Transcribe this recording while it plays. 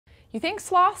You think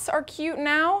sloths are cute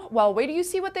now? Well, wait till you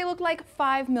see what they looked like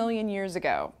 5 million years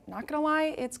ago. Not gonna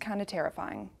lie, it's kind of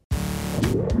terrifying.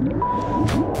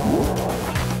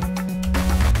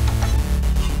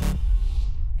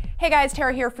 Hey guys,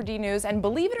 Tara here for D News, and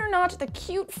believe it or not, the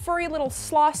cute, furry little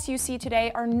sloths you see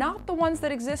today are not the ones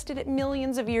that existed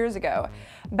millions of years ago.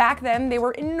 Back then, they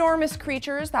were enormous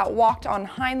creatures that walked on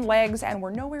hind legs and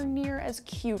were nowhere near as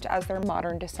cute as their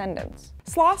modern descendants.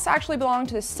 Sloths actually belong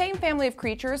to the same family of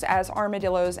creatures as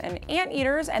armadillos and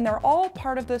anteaters, and they're all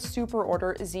part of the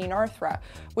superorder Xenarthra,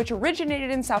 which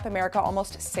originated in South America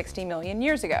almost 60 million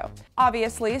years ago.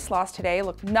 Obviously, sloths today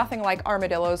look nothing like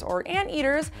armadillos or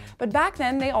anteaters, but back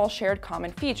then they all shared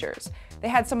common features. They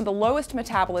had some of the lowest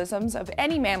metabolisms of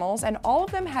any mammals, and all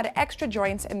of them had extra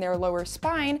joints in their lower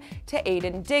spine to aid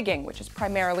in digging, which is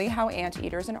primarily how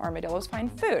anteaters and armadillos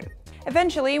find food.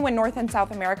 Eventually, when North and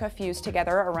South America fused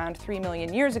together around 3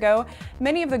 million years ago,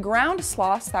 many of the ground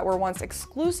sloths that were once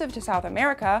exclusive to South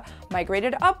America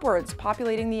migrated upwards,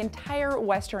 populating the entire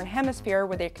Western Hemisphere,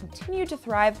 where they continued to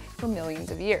thrive for millions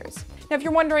of years. Now, if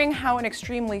you're wondering how an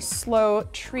extremely slow,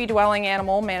 tree-dwelling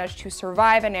animal managed to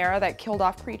survive an era that killed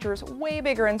off creatures way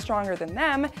bigger and stronger than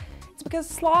them, it's because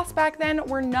sloths back then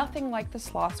were nothing like the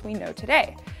sloths we know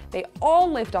today. They all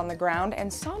lived on the ground,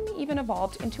 and some even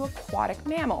evolved into aquatic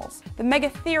mammals. The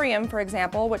megatherium, for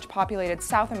example, which populated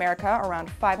South America around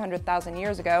 500,000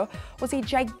 years ago, was a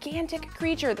gigantic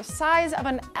creature the size of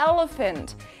an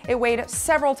elephant. It weighed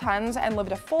several tons and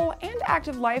lived a full and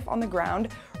active life on the ground,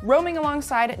 roaming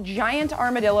alongside giant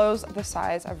armadillos the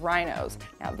size of rhinos.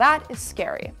 Now that is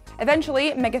scary.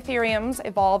 Eventually, megatheriums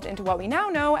evolved into what we now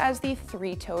know as the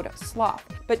three-toed sloth.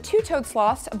 But two-toed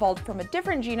sloths evolved from a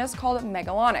different genus called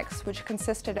Megalonyx, which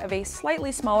consisted of a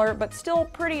slightly smaller but still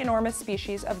pretty enormous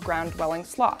species of ground-dwelling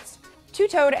sloths.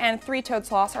 Two-toed and three-toed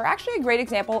sloths are actually a great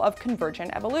example of convergent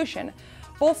evolution.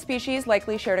 Both species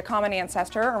likely shared a common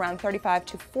ancestor around 35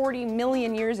 to 40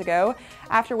 million years ago,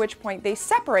 after which point they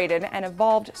separated and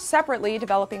evolved separately,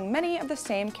 developing many of the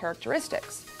same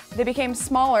characteristics. They became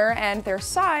smaller, and their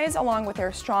size, along with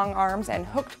their strong arms and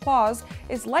hooked claws,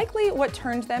 is likely what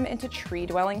turned them into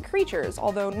tree-dwelling creatures,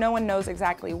 although no one knows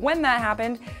exactly when that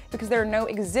happened because there are no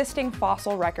existing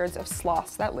fossil records of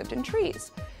sloths that lived in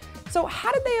trees. So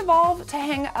how did they evolve to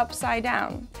hang upside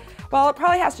down? Well, it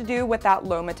probably has to do with that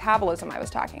low metabolism I was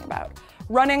talking about.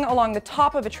 Running along the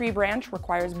top of a tree branch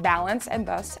requires balance and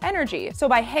thus energy. So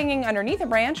by hanging underneath a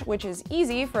branch, which is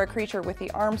easy for a creature with the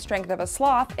arm strength of a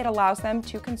sloth, it allows them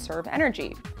to conserve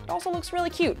energy. It also looks really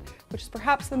cute, which is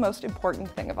perhaps the most important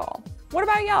thing of all. What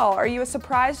about y'all? Are you as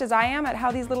surprised as I am at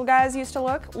how these little guys used to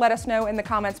look? Let us know in the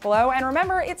comments below. And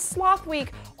remember, it's Sloth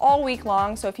Week all week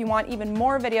long, so if you want even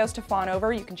more videos to fawn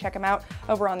over, you can check them out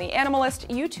over on the Animalist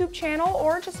YouTube channel,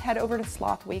 or just head over to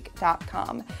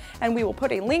slothweek.com. And we will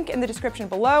put a link in the description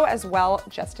below as well,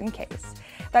 just in case.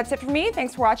 That's it for me.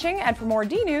 Thanks for watching, and for more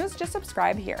D News, just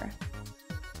subscribe here.